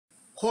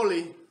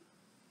Holy,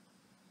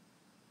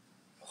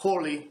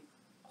 holy,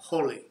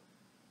 holy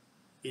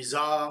is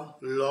our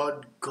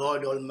Lord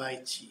God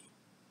Almighty.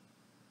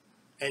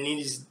 And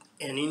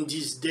in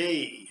this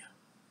day,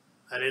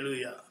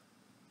 hallelujah,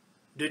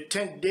 the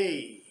 10th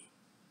day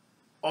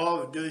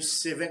of the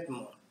 7th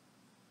month,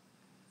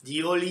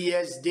 the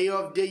holiest day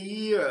of the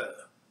year,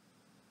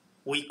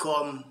 we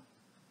come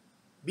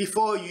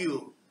before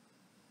you,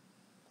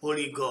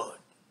 Holy God,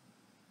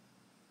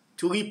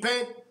 to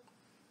repent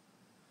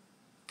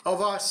of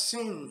our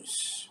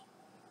sins.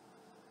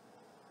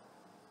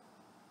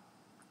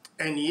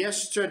 And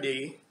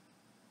yesterday,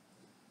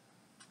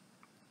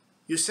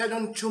 you said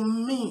unto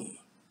me,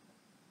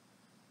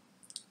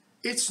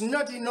 it's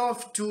not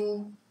enough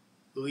to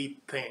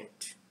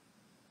repent,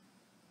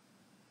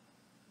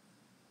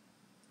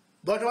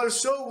 but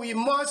also we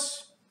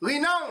must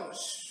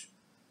renounce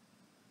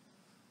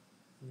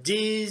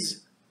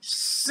these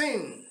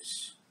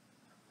sins.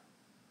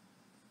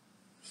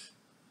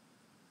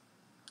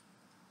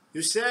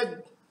 You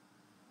said,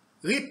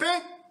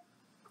 repent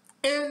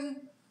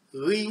and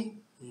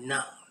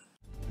renounce.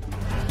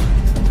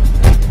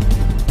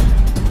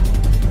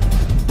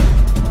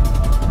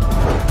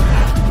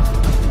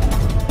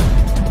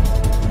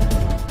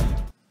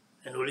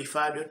 And Holy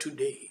Father,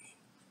 today,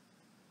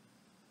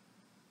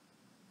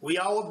 we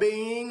are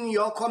obeying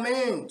your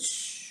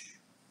commands.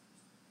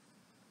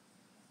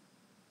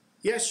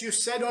 Yes, you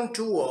said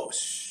unto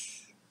us,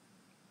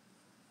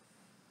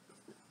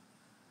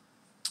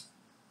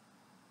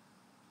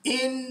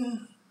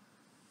 in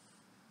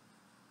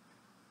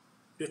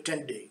the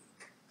 10th day,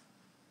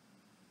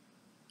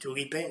 to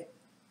repent.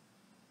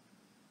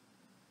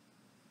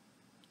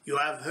 You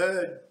have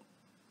heard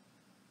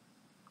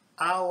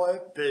our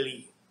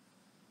plea.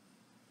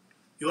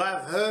 You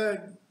have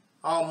heard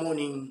our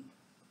mourning.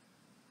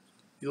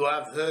 You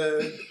have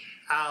heard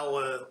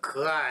our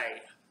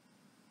cry.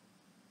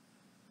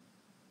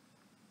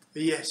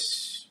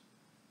 Yes.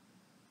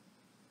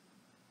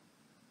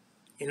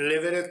 In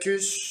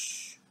Leviticus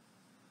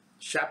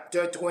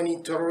chapter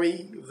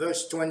 23,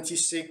 verse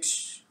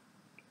 26,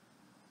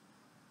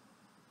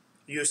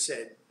 you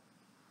said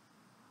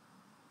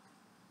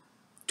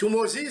to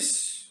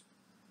Moses,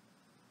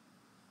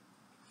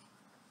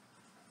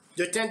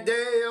 the 10th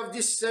day of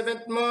this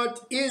 7th month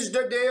is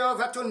the day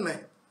of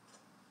atonement.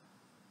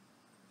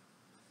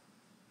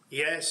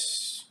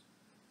 Yes,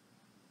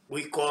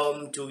 we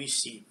come to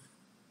receive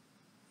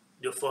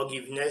the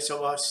forgiveness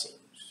of our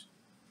sins.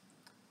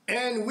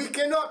 And we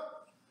cannot,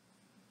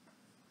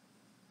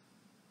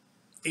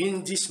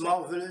 in this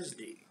marvelous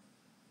day,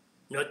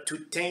 not to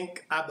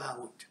think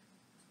about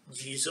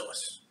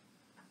Jesus.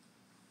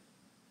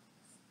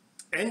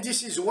 And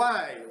this is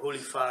why, Holy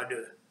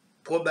Father,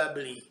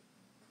 probably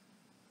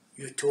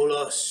you told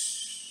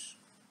us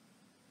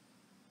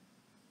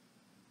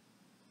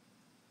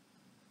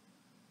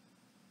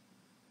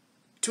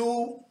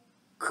to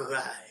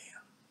cry.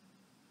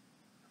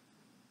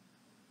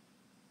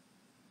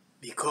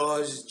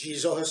 Because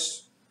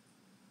Jesus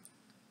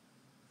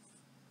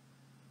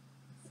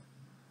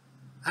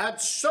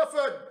had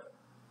suffered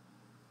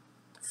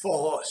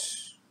for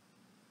us.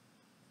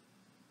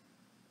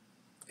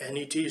 And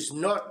it is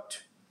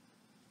not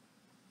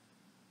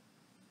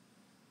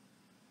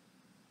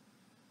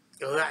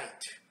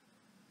right.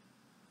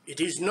 It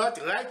is not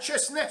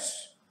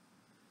righteousness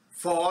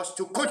for us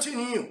to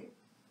continue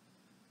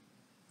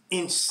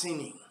in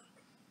sinning,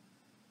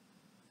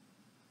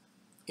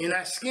 in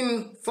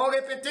asking for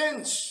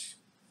repentance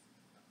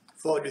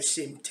for the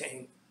same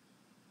thing.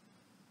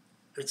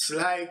 It's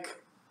like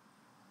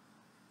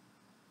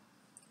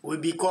we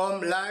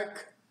become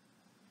like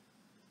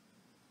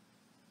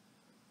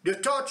the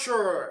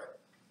torturer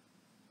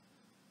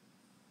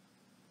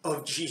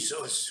of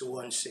Jesus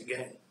once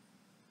again.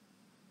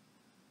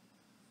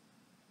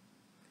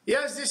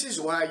 Yes, this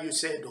is why you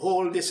said,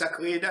 hold the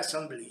sacred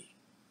assembly.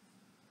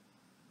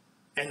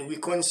 And we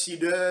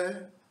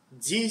consider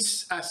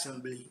this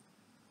assembly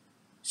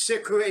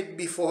sacred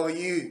before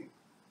you.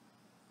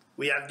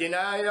 We have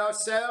denied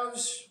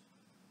ourselves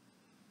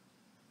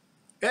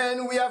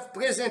and we have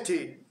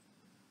presented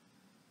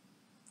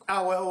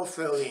our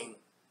offering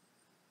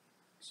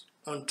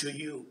unto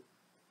you.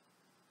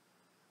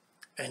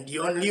 And the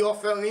only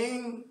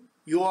offering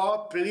you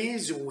are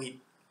pleased with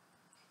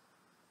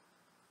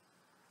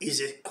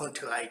is a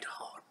contrite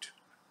heart.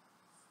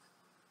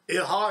 A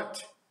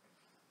heart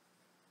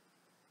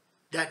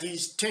that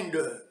is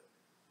tender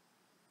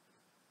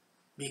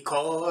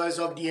because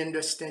of the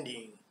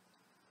understanding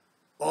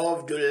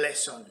of the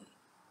lesson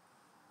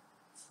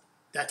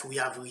that we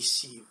have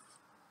received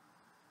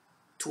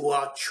to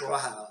our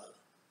trial,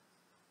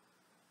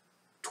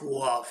 to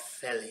our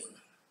failing.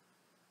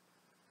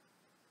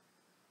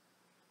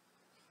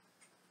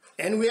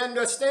 And we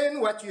understand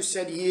what you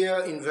said here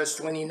in verse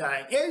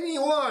 29.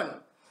 Anyone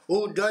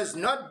who does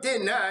not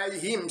deny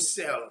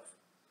himself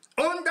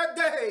on that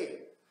day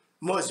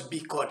must be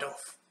cut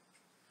off.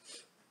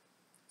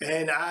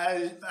 And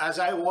as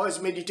I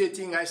was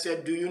meditating, I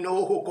said, do you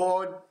know,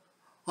 God,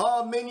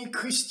 how many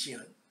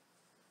Christians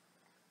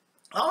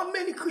How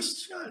many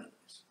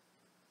Christians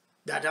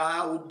that are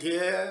out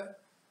there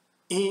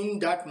in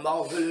that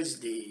marvelous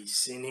day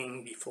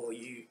sinning before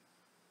you,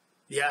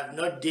 they have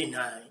not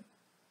denied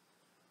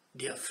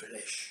their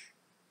flesh.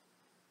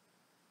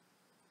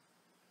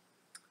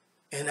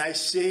 And I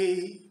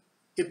say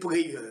a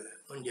prayer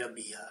on their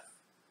behalf,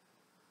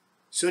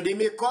 so they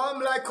may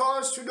come like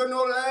us to the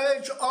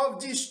knowledge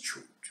of this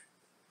truth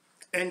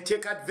and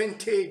take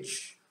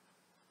advantage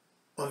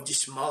of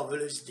this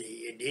marvelous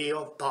day, a day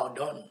of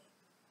pardon,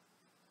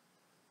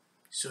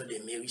 so they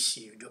may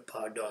receive the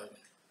pardon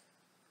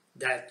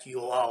that you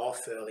are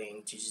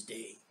offering this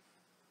day.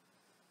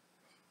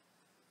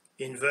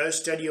 In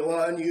verse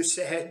 31, you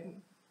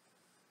said,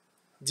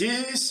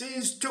 "This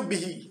is to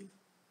be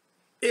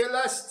a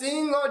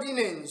lasting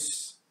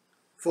ordinance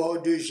for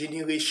the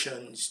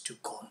generations to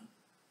come."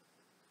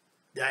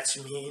 That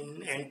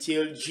means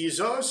until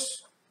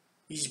Jesus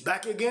is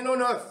back again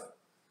on earth,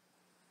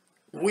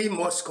 we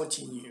must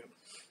continue.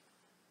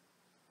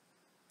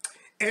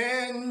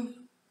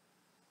 And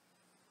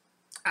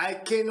I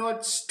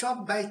cannot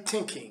stop by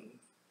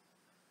thinking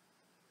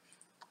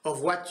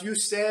of what you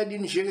said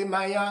in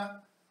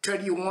Jeremiah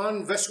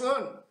 31 verse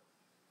 1,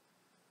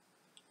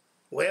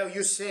 where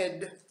you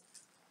said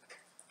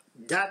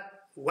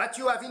that what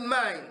you have in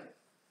mind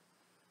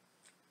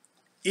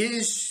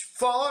is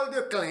for all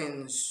the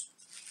clans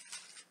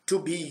to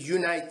be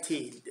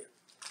united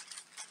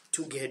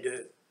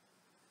together.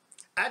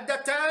 At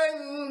that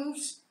time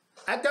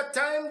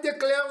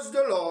declares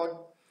the Lord,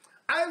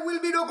 I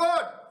will be the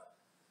God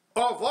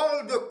of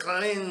all the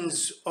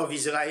clans of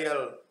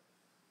Israel,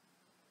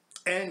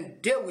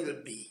 and they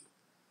will be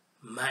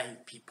my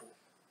people.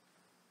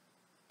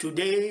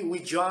 Today we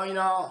join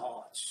our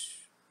hearts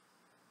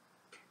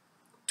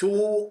to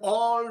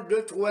all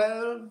the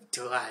 12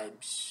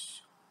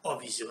 tribes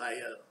of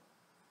Israel,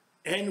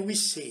 and we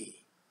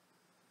say,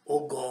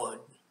 "O God,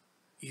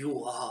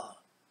 you are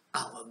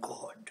our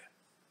God.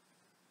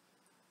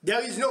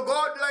 There is no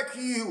God like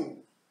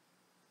you.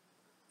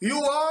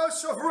 You are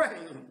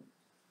sovereign.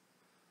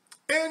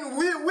 And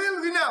we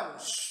will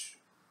renounce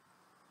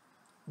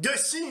the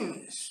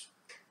sins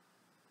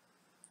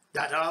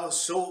that are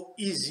so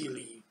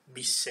easily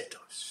beset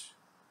us.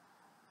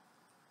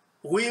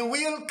 We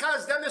will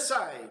cast them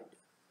aside,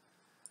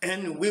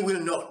 and we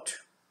will not,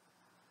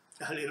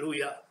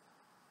 hallelujah,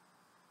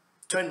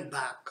 turn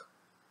back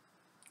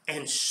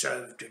and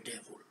serve the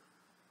devil."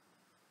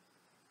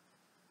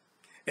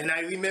 And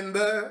I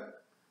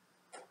remember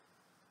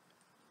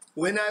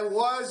when I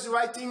was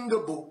writing the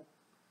book,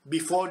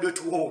 Before the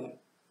Throne,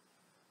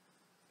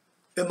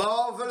 a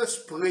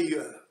marvelous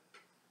prayer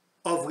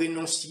of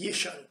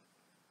renunciation.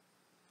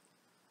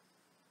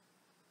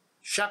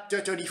 Chapter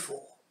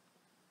 34.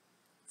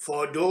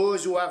 For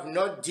those who have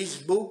not this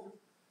book,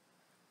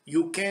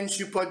 you can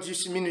support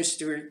this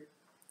ministry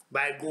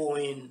by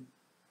going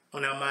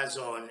on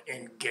Amazon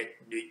and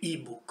get the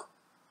ebook.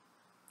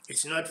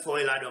 It's not for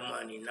a lot of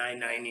money,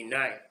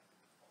 $9.99.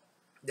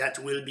 That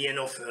will be an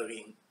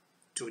offering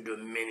to the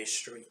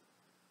ministry,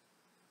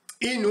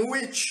 in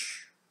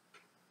which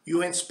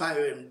you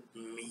inspire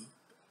me,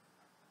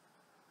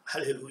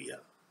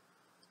 hallelujah,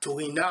 to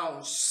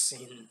renounce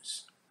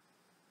sins.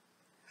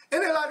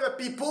 And a lot of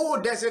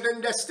people doesn't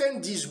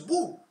understand this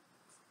book,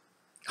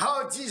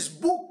 how this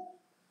book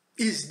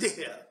is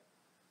there.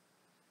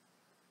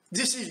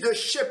 This is the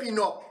shaping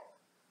up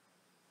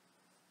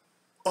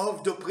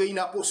of the praying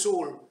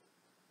apostle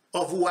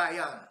of who I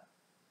am.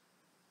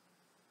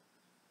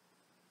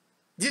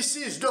 This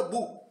is the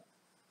book,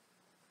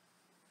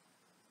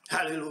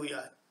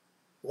 hallelujah,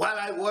 while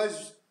I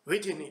was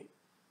reading it,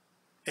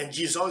 and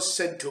Jesus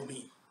said to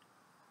me,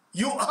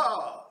 "You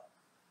are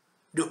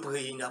the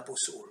praying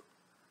apostle."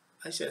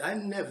 I said, I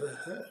never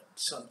heard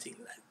something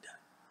like that.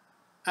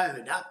 I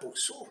heard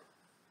apostle.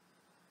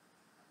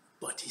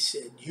 But he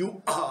said,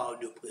 "You are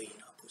the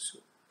praying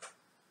apostle."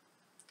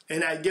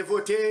 And I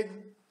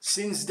devoted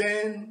since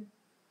then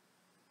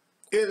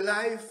a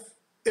life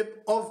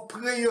of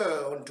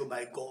prayer unto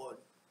my God.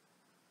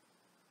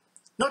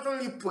 Not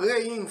only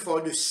praying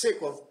for the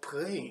sake of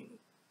praying,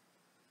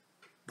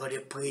 but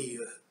a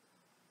prayer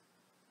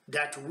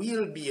that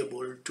will be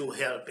able to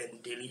help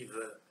and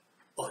deliver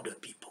other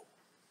people.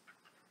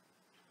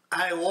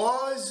 I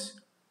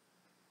was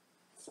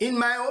in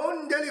my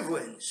own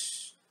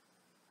deliverance,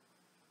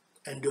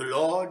 and the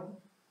Lord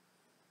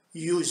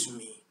used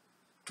me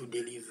to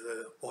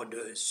deliver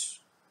others.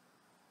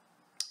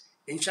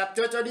 In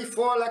chapter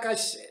 34, like I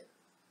said,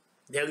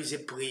 there is a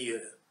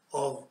prayer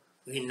of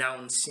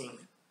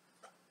renouncing.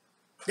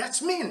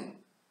 That's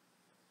mean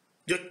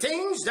the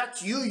things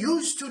that you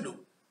used to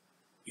do,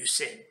 you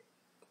said,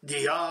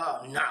 they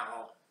are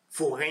now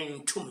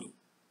foreign to me.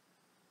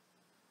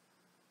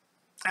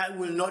 I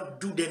will not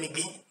do them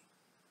again.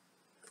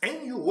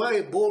 And you were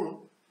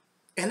able,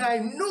 and I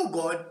know,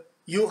 God,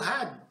 you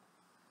had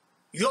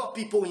your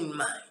people in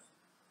mind,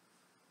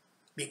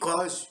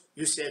 because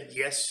you said,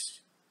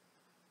 yes,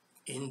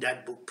 in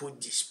that book,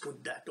 put this,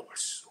 put that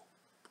also.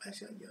 I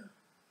said, yeah.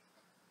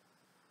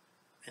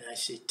 And I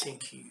said,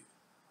 thank you.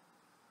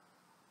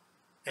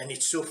 And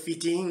it's so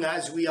fitting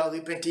as we are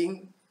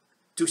repenting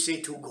to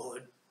say to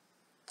God,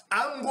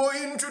 I'm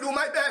going to do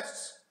my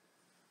best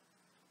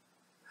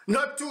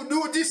not to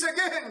do this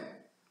again.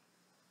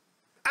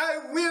 I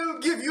will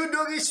give you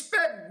the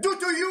respect due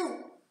to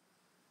you.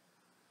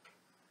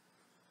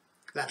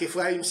 Like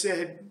Ephraim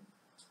said,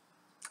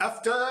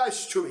 after I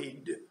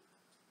strayed,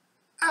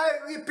 I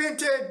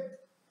repented.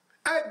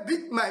 I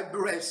beat my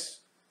breast,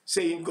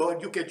 saying,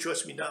 God, you can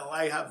trust me now.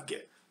 I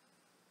get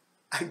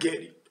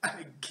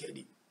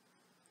it.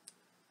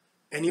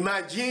 And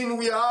imagine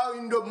we are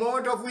in the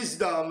month of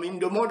wisdom, in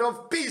the month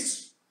of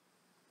peace.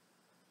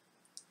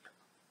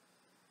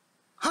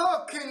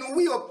 How can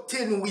we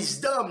obtain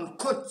wisdom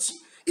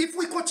if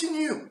we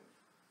continue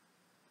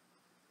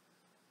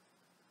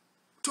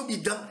to be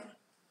dumb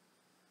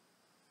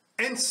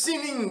and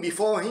sinning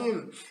before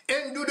Him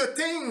and do the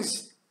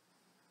things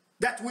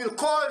that will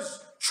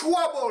cause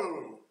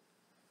trouble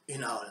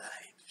in our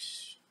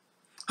lives?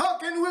 How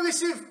can we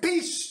receive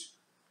peace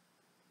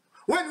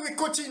when we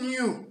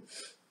continue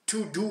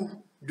to do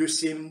the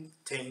same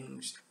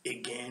things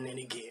again and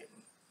again?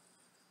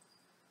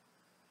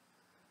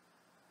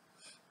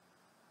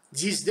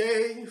 This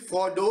day,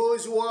 for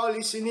those who are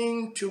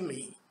listening to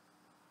me,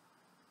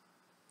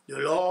 the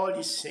Lord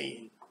is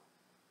saying,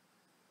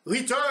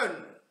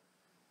 return.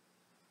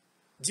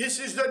 This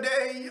is the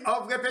day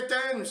of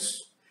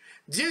repentance.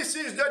 This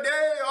is the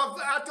day of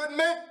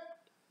atonement.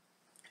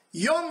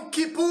 Yom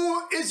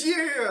Kippur is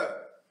here.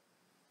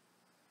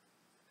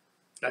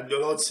 Like the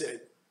Lord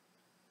said,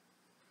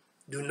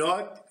 do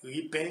not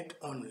repent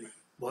only,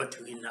 but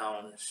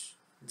renounce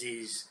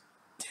these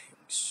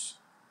things.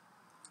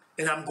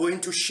 And I'm going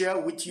to share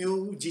with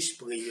you this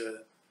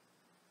prayer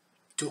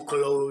to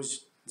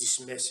close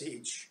this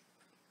message,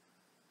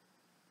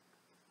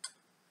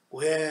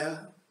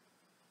 where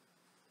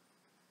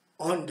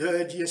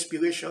under the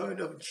inspiration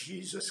of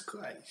Jesus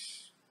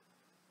Christ,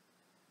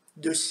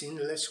 the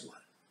sinless one,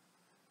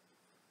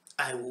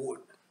 I would.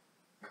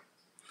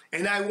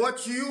 And I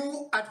want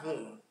you at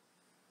home,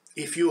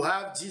 if you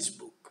have this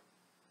book,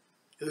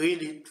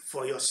 read it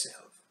for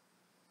yourself.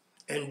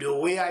 And the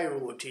way I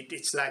wrote it,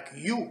 it's like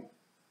you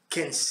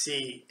can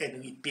say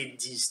and repeat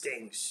these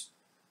things.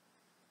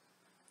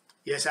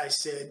 Yes, I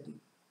said,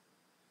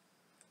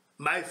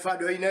 my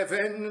Father in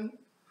heaven,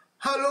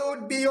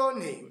 hallowed be your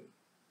name.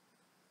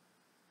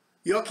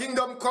 Your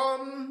kingdom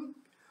come,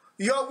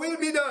 your will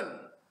be done,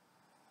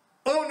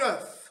 on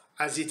earth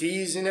as it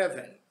is in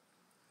heaven.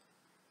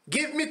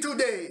 Give me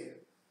today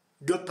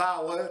the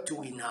power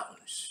to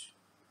renounce.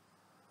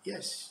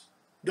 Yes,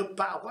 the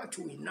power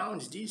to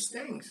renounce these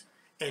things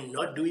and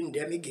not doing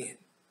them again.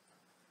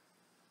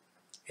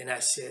 And I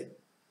said,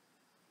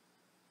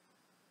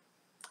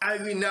 I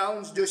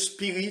renounce the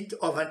spirit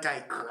of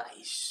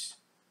Antichrist.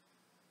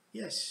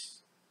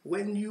 Yes,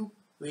 when you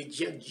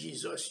reject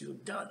Jesus, you're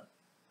done.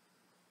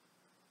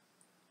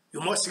 You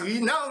must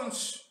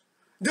renounce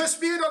the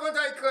spirit of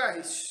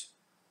Antichrist.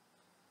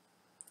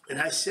 And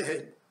I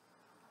said,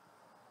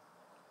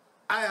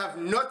 I have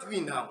not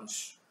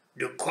renounced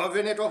the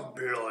covenant of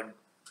blood,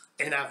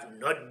 and have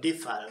not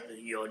defiled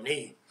your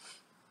name.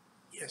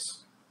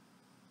 Yes.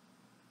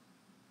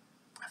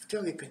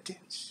 After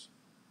repentance,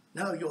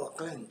 now you are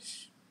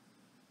cleansed.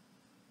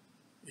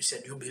 You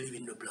said you believe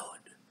in the blood.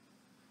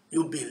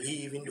 You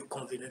believe in the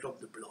covenant of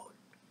the blood.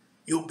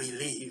 You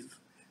believe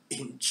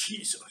in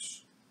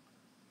Jesus.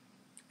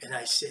 And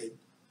I said,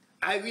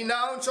 I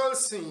renounce all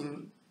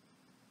sin.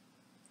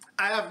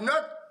 I have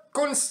not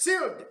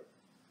concealed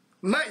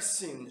my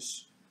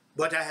sins,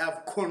 but I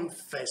have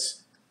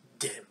confessed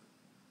them.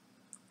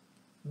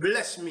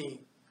 Bless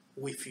me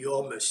with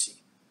your mercy.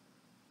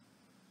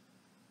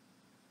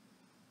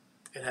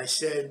 And I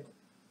said,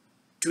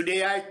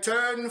 today I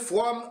turn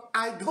from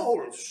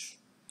idols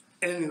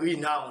and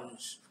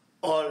renounce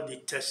all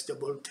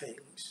detestable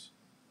things.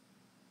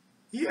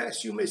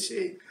 Yes, you may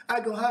say, I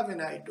don't have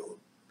an idol.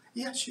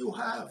 Yes, you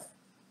have.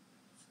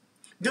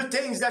 The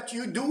things that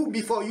you do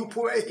before you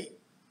pray.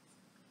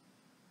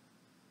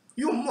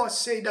 You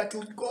must say that to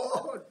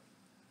God.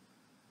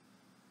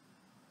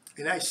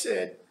 And I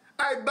said,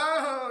 I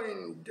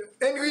bind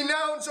and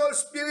renounce all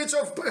spirits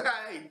of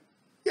pride.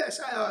 Yes,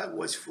 I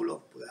was full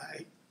of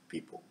pride,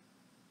 people.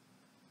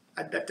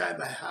 At that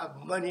time, I have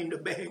money in the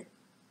bank.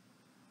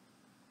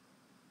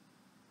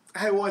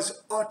 I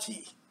was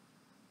haughty.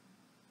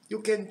 You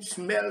can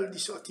smell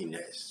this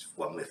haughtiness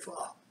from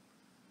afar.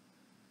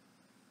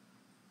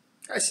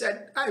 I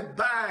said, I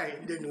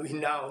bind and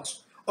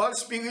renounce all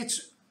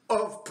spirits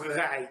of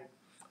pride,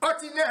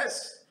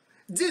 haughtiness,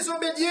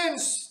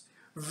 disobedience,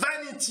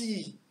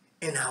 vanity,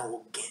 and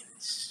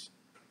arrogance.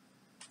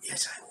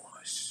 Yes, I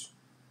was.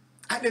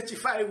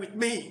 Identify with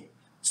me.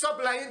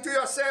 Stop lying to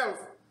yourself.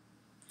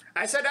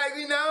 I said, I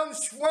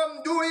renounce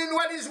from doing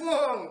what is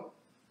wrong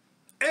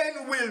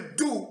and will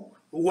do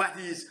what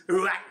is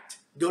right.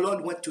 The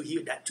Lord wants to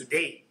hear that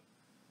today.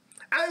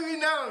 I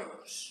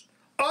renounce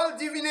all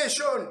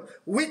divination,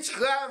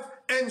 witchcraft,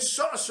 and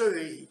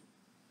sorcery.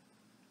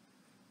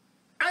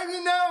 I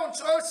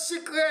renounce all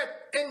secret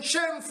and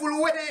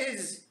shameful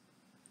ways.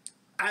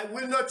 I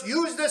will not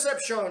use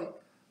deception,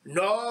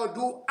 nor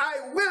do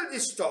I will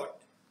distort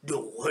the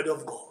word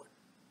of God.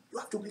 You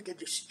have to make a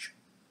decision.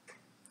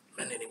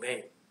 Amen and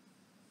amen.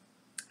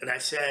 And I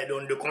said,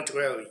 on the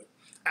contrary,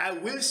 I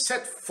will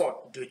set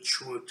forth the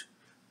truth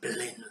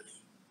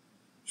plainly.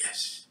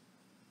 Yes,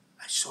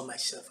 I saw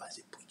myself as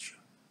a preacher.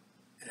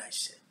 And I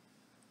said,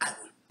 I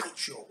will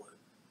preach your word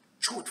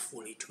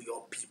truthfully to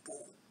your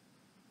people.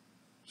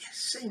 Yes,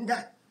 saying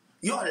that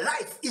your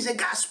life is a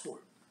gospel.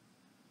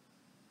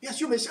 Yes,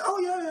 you may say, oh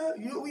yeah,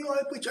 you are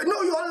a preacher.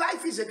 No, your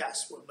life is a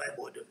gospel, my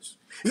brothers.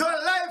 Your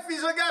life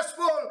is a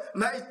gospel,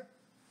 my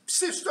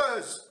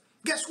sisters.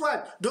 Guess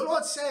what? The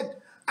Lord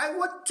said, I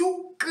want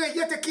to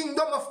create a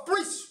kingdom of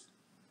priests.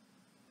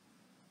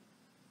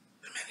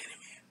 Amen and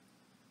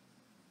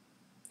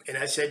amen. And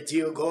I said,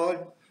 dear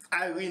God,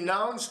 I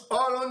renounce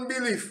all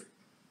unbelief,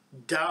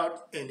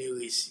 doubt, and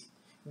heresy.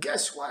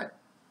 Guess what?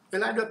 A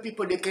lot of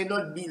people, they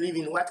cannot believe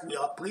in what we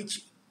are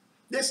preaching.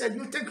 They said,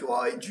 you think you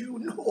are a Jew?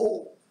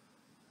 No.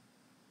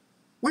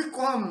 We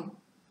come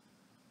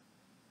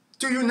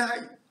to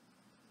unite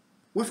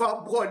with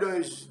our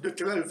brothers, the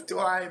 12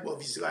 tribes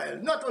of Israel,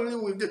 not only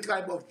with the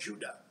tribe of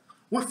Judah,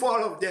 with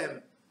all of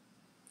them,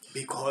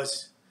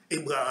 because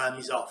Abraham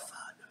is our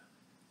father.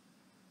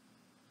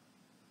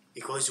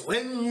 Because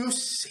when you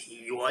say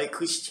you are a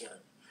Christian,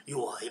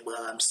 you are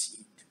Abraham's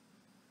seed.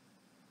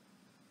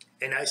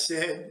 And I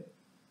said,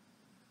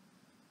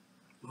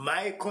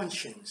 my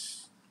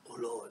conscience, O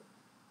Lord,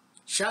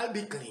 shall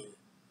be clean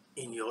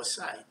in your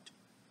sight.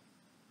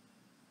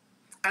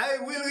 I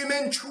will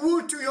remain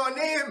true to your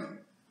name.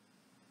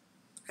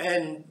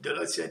 And the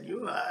Lord said,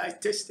 I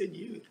tested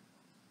you.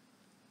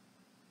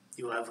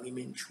 You have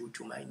remained true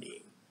to my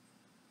name,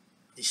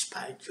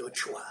 despite your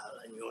trial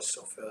and your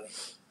suffering.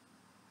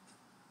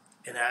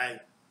 And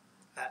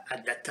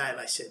at that time,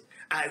 I said,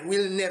 I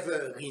will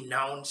never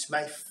renounce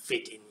my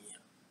faith in you.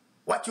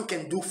 What you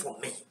can do for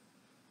me.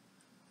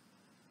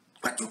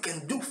 What you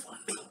can do for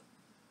me.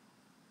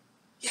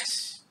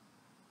 Yes.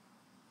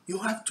 You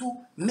have to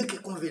make a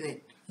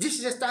covenant. This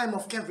is a time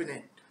of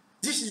covenant.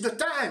 This is the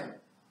time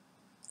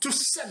to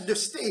set the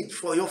stage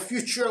for your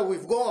future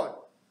with God.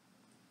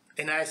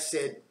 And I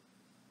said,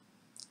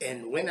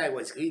 and when I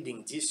was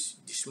reading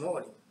this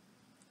morning,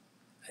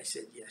 I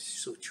said, yes,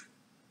 so true.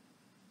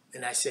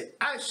 And I said,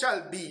 I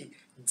shall be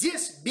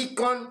this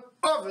beacon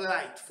of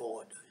light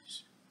for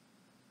others.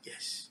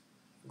 Yes,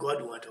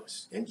 God wants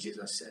us. And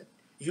Jesus said,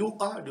 you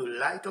are the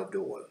light of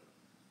the world.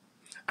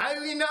 I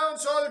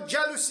renounce all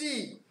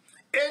jealousy,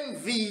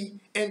 envy,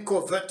 and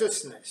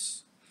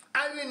covetousness.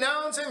 I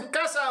renounce and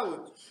cast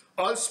out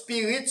all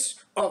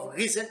spirits of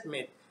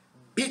resentment,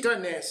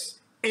 bitterness,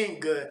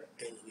 anger,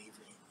 and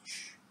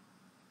revenge.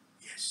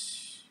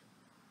 Yes.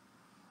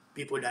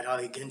 People that are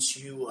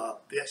against you are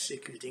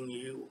persecuting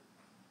you.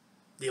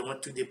 They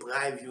want to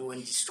deprive you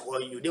and destroy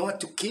you. They want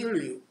to kill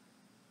you.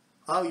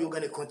 How are you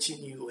going to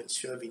continue in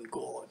serving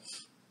God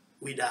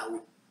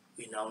without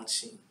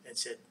renouncing and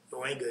said,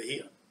 no anger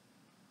here,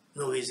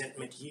 no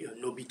resentment here,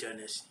 no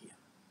bitterness here,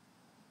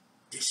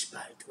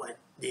 despite what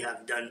they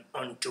have done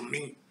unto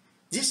me.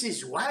 This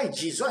is why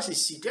Jesus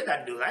is seated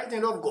at the right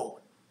hand of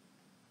God,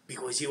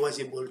 because he was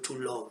able to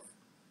love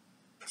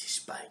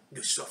despite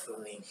the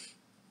suffering.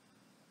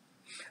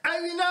 I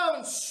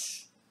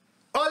renounce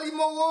all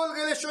immoral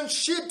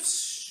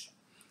relationships,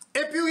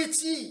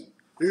 impurity,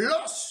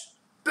 lust,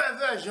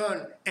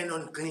 perversion, and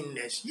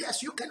uncleanness.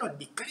 Yes, you cannot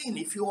be clean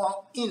if you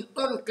are in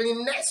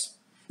uncleanness.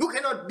 You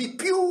cannot be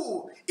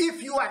pure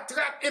if you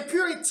attract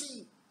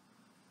impurity.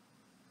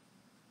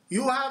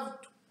 You have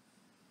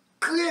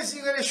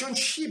crazy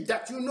relationships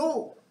that you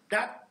know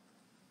that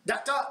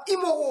are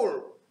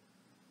immoral.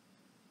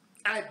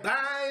 I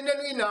bind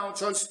and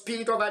renounce all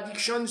spirit of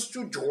addictions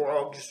to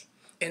drugs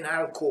and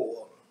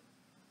alcohol.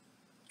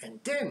 And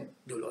then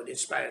the Lord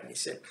inspired me,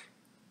 said,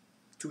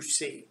 to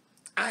say,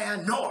 I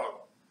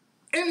annul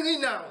and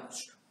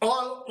renounce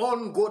all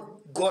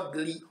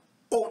ungodly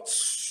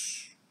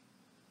oaths,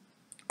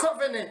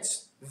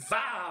 covenants,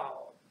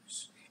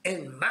 vows,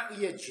 and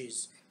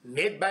marriages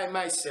made by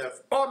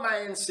myself or my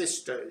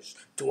ancestors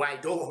to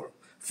idol,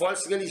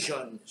 false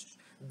religions,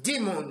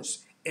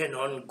 demons, and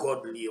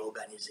ungodly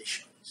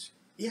organizations.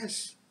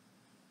 Yes,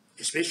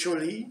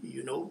 especially,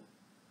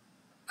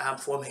 I'm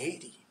from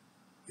Haiti.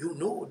 You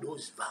know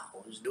those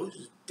vows,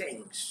 those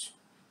things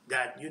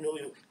that,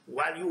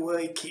 while you were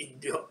a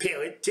kid, your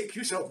parent take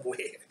you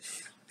somewhere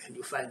and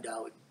you find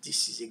out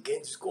this is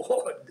against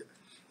God.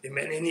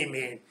 Amen and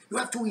amen. You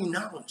have to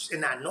renounce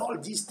and annul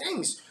these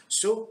things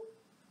so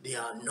they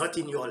are not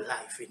in your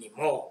life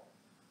anymore.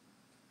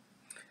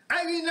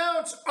 I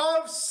renounce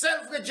all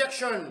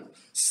self-rejection,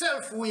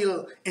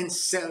 self-will, and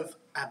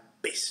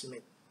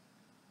self-abasement.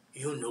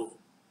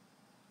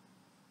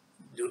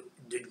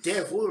 The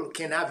devil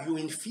can have you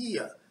in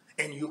fear,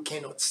 and you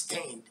cannot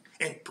stand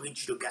and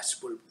preach the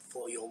gospel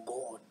for your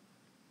God.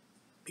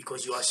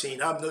 Because you are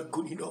saying, I'm not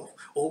good enough.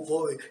 Oh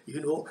boy,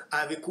 I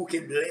have a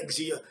crooked legs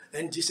here,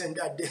 and this and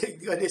that. They're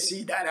going to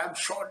see that I'm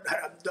short,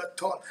 that I'm not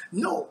tall.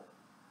 No.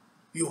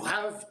 You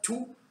have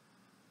to.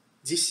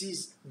 This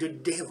is the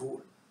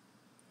devil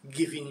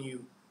giving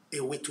you a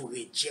way to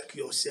reject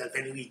yourself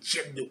and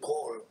reject the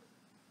call.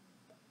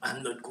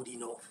 I'm not good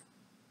enough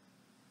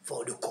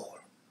for the call.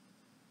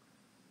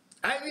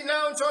 I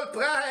renounce all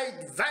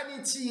pride,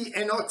 vanity,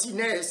 and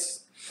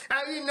haughtiness.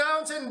 I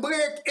renounce and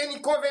break any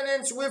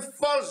covenants with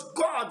false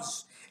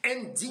gods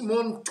and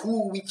demon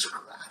through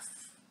witchcraft.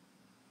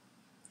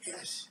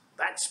 Yes,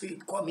 bad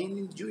spirit come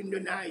in during the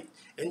night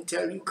and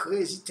tell you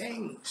crazy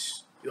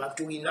things. You have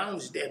to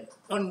renounce them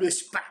on the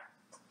spot.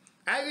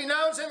 I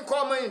renounce and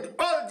command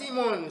all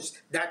demons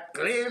that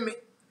claim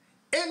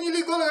any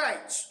legal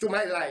rights to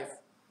my life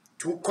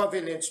through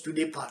covenants to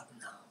depart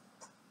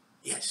now.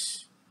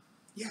 Yes.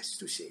 Yes,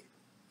 to say.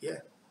 Yeah.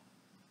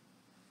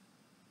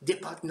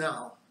 Depart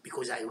now,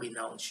 because I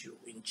renounce you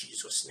in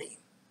Jesus' name.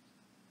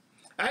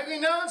 I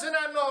renounce and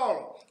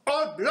annul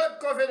all blood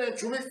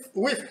covenants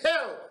with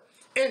hell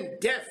and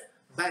death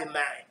by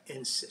my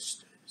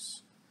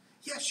ancestors.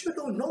 Yes, you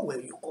don't know where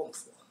you come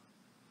from.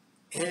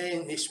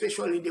 And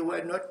especially they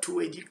were not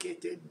too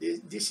educated.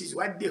 This is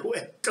what they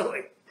were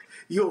doing.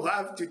 You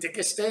have to take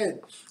a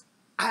stand.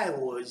 I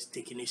was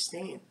taking a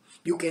stand.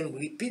 You can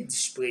repeat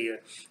this prayer.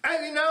 I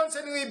renounce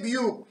and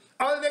rebuke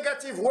all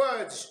negative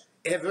words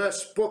ever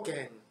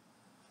spoken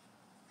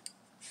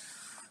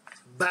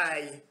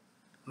by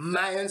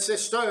my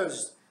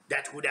ancestors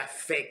that would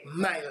affect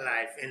my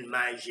life and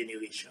my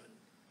generation.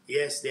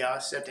 Yes, there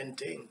are certain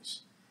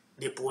things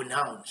they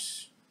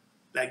pronounce.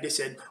 Like they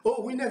said,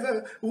 oh, we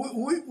never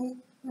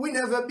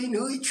been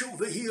rich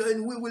over here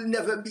and we will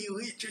never be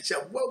rich. It's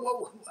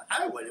whoa,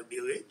 I want to be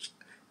rich.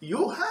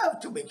 You have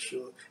to make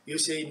sure you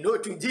say no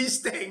to these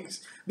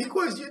things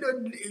because you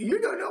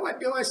don't know what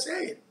they were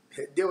saying.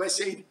 They were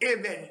saying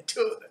amen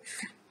to.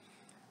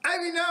 I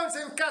renounce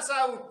and cast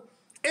out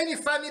any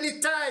family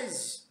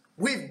ties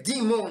with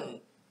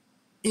demon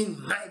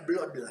in my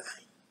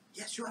bloodline.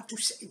 Yes, you have to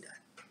say that.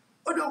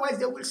 Otherwise,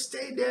 they will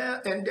stay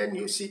there, and then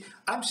you see,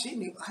 I'm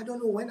seeing him. I don't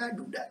know when I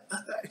do that.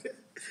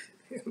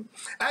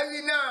 I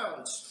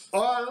renounce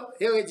all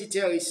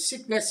hereditary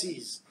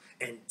sicknesses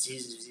and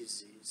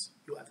diseases.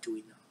 You have to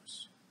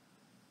renounce.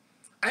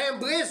 I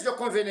embrace the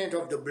covenant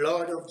of the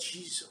blood of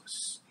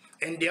Jesus,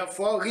 and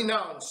therefore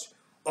renounce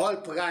all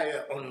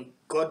prior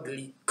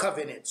ungodly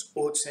covenants,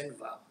 oaths, and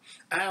vows.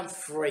 I am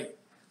free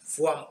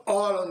from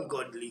all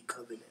ungodly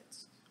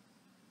covenants.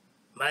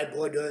 My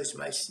brothers,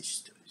 my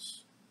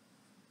sisters,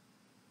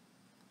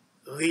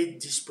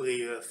 read this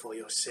prayer for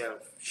yourself.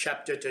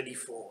 Chapter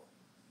 34,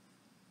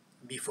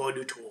 before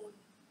the throne.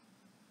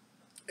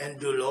 And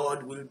the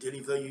Lord will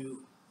deliver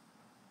you.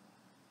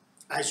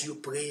 As you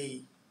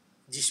pray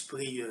this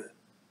prayer,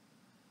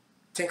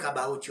 think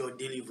about your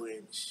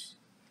deliverance.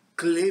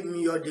 Claim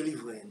your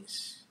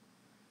deliverance.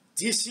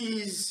 This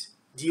is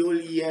the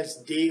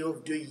holiest day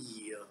of the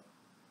year,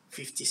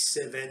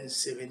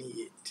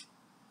 5778.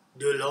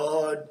 The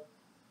Lord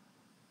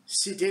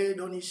seated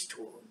on his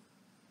throne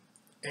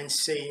and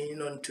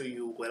saying unto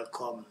you,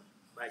 welcome,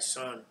 my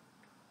son,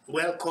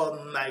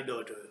 welcome, my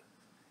daughter,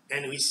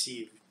 and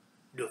receive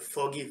the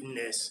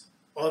forgiveness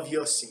of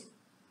your sin.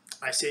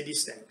 I say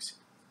these things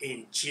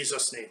in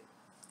Jesus' name.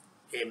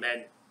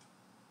 Amen.